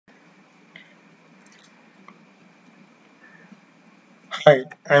Hi,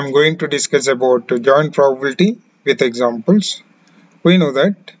 I am going to discuss about joint probability with examples. We know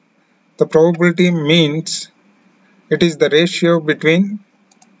that the probability means it is the ratio between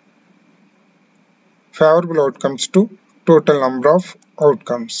favorable outcomes to total number of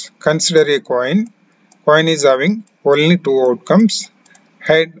outcomes. Consider a coin. Coin is having only two outcomes,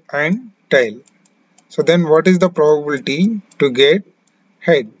 head and tail. So then what is the probability to get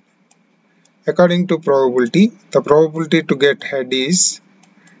head? According to probability, the probability to get head is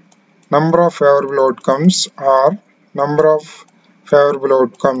number of favorable outcomes or number of favorable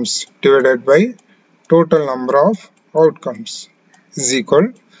outcomes divided by total number of outcomes is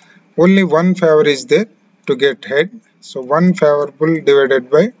equal. Only one favor is there to get head. So one favorable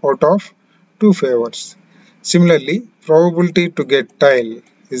divided by out of two favors. Similarly, probability to get tail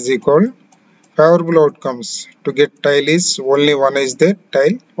is equal. Favorable outcomes to get tail is only one is there,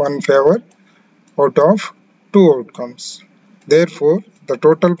 tail, one favor out of two outcomes. Therefore, the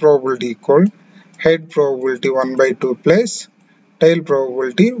total probability equal head probability 1 by 2 plus tail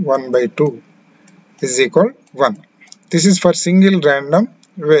probability 1 by 2 is equal 1. This is for single random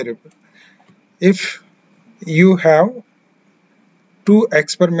variable. If you have two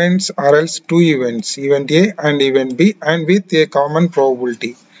experiments or else two events, event A and event B, and with a common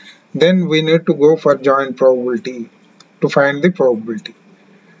probability, then we need to go for joint probability to find the probability.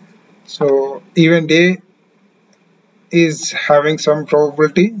 So event A is having some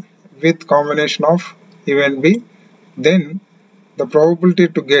probability with combination of event B, then the probability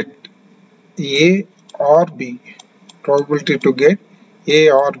to get A or B, probability to get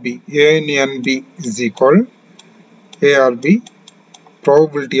A or B, A union B is equal A or B,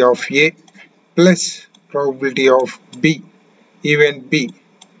 probability of A plus probability of B, event B,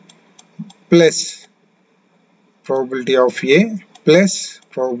 plus probability of A plus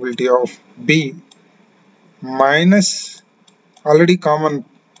probability of B minus already common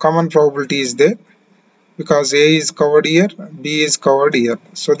probability is there because A is covered here, B is covered here.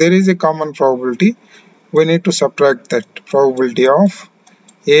 So there is a common probability. We need to subtract that probability of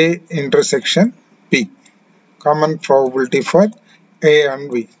A intersection B. Common probability for A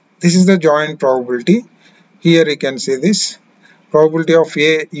and B. This is the joint probability. Here you can see this. Probability of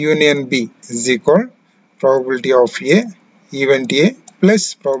A union B is equal probability of A event A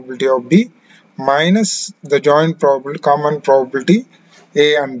plus probability of B minus the joint probability, common probability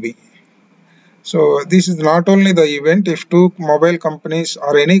A and B. So this is not only the event. If two mobile companies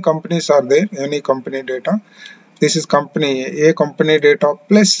or any companies are there, any company data, this is company A company data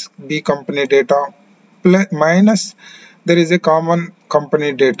plus B company data plus minus there is a common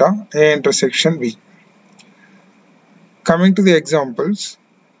company data A intersection B. Coming to the examples,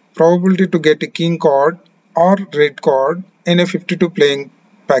 probability to get a king card or red card in a 52 playing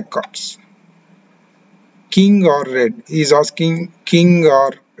pack cards. King or red, he is asking king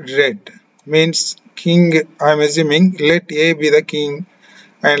or red, means king, I am assuming let A be the king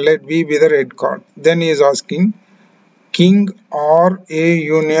and let B be the red card. Then he is asking king or A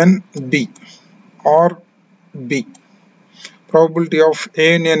union B or B. Probability of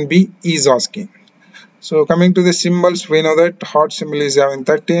A union B is asking. So coming to the symbols, we know that heart symbol is having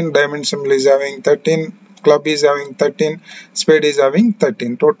 13, diamond symbol is having 13, club is having 13, spade is having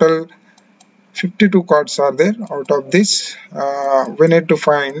 13. Total 52 cards are there. Out of this, we need to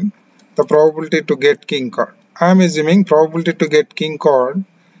find the probability to get king card. I am assuming probability to get king card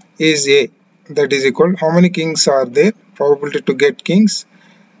is A. That is equal. How many kings are there? Probability to get kings.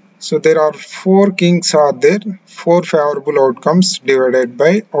 So there are 4 kings are there. 4 favorable outcomes divided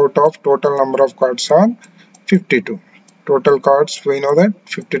by out of total number of cards are 52. Total cards we know that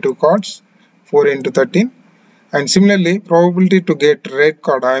 52 cards, 4 into 13. And similarly, probability to get red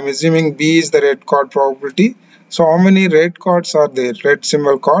card, I am assuming B is the red card probability. So how many red cards are there? Red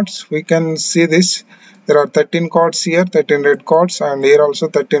symbol cards. We can see this. There are 13 cards here, 13 red cards, and here also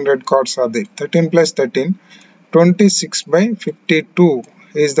 13 red cards are there. 13 plus 13, 26 by 52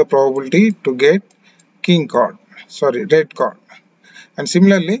 is the probability to get king card. Sorry, red card. And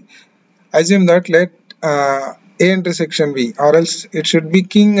similarly, assume that let A intersection B, or else it should be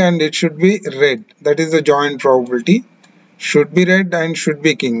king and it should be red. That is the joint probability. Should be red and should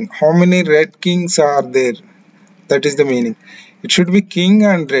be king. How many red kings are there? That is the meaning. It should be king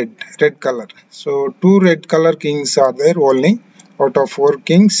and red color. So 2 red color kings are there only out of 4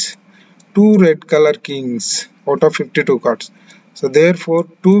 kings. 2 red color kings out of 52 cards. So therefore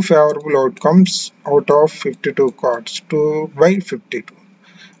 2 favorable outcomes out of 52 cards, 2 by 52.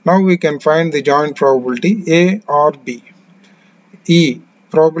 Now we can find the joint probability A or B. E,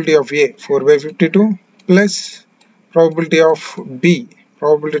 probability of A 4 by 52 plus probability of B,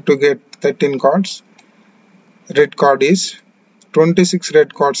 probability to get 13 cards. Red card is 26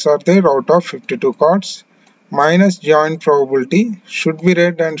 red cards are there out of 52 cards, minus joint probability should be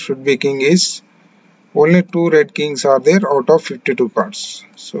red and should be king is only 2 red kings are there out of 52 cards.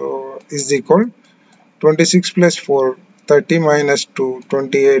 So is equal 26 plus 4, 30 minus 2,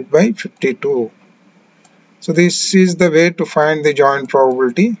 28 by 52. So this is the way to find the joint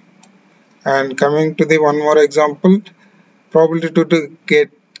probability. And coming to the one more example, probability to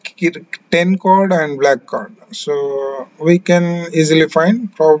get 10 card and black card. So we can easily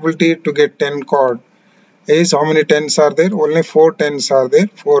find probability to get 10 card is how many tens are there? Only 4 tens are there.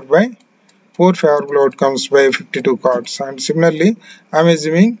 4 by 4 favorable outcomes by 52 cards. And similarly, I am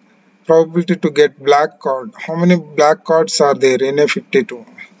assuming probability to get black card. How many black cards are there in a 52?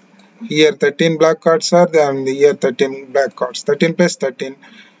 Here 13 black cards are there and here 13 black cards. 13 plus 13,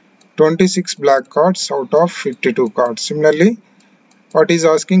 26 black cards out of 52 cards. Similarly, what is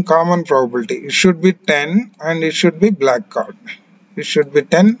asking common probability? It should be 10 and it should be black card. It should be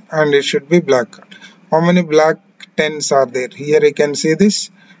 10 and it should be black card. How many black 10s are there? Here you can see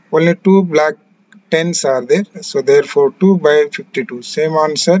this. Only 2 black 10s are there. So therefore 2 by 52. Same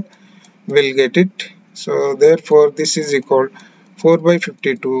answer will get it. So therefore this is equal 4 by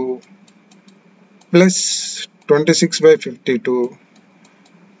 52 plus 26 by 52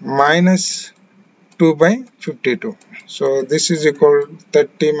 minus 2 by 52. So this is equal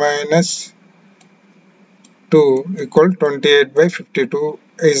 30 minus 2 equal 28 by 52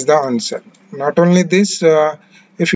 is the answer. Not only this, if